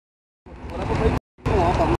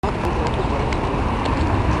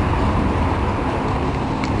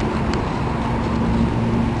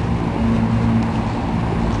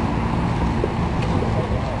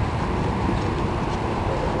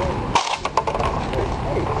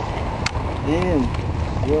Damn.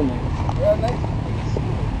 Real nice. Real nice.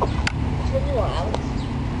 Which one you want, Alex?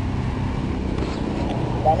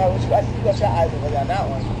 I know which one. I see you got your eyes over there on that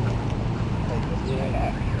one.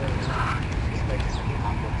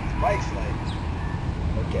 Bikes like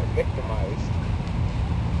they'll get victimized.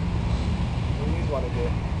 What do you want to do?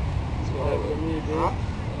 Whatever me, dude. Huh?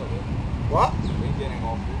 What? We ain't getting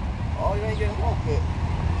off it. Oh, you ain't getting off it.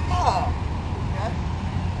 Ah. Okay.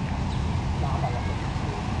 Nah, I'm not gonna fucking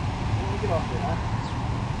do it. You wanna get off it, huh?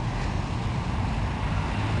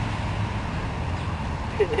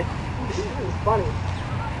 This is funny.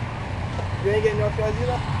 You ain't getting off yours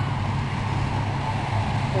either?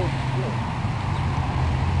 Oh, yeah.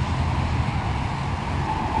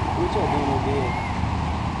 What y'all doing over here?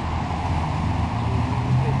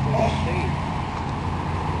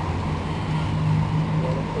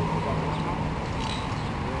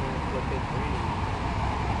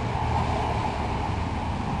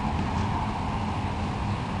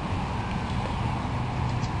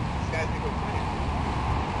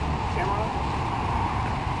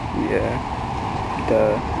 Yeah.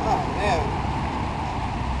 Duh. Oh, man.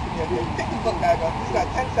 Yeah, pick this fuck guy up. He's got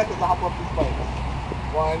 10 seconds to hop off this bike.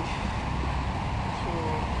 1, 2,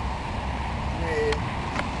 3,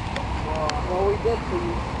 4. Well, we good for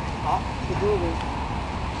you. Huh? To do this.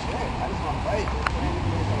 Shit, I just want to bike. I ain't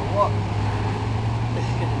even gonna walk.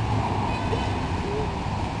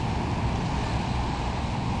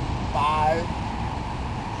 5,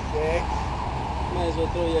 6. Might as well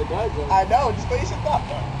throw your guards up. I know, just throw your shit up.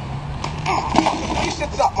 Throw your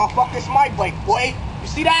shit up, motherfucker. It's my bike, boy. You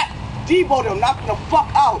see that? Debo them knock the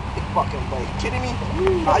fuck out. Big fucking bike. Kidding me?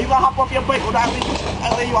 Nah, you gonna hop off your bike or I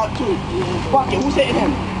lay you out too. Fuck it, who's hitting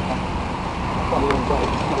him?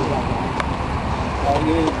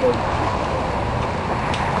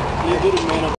 You did it, man.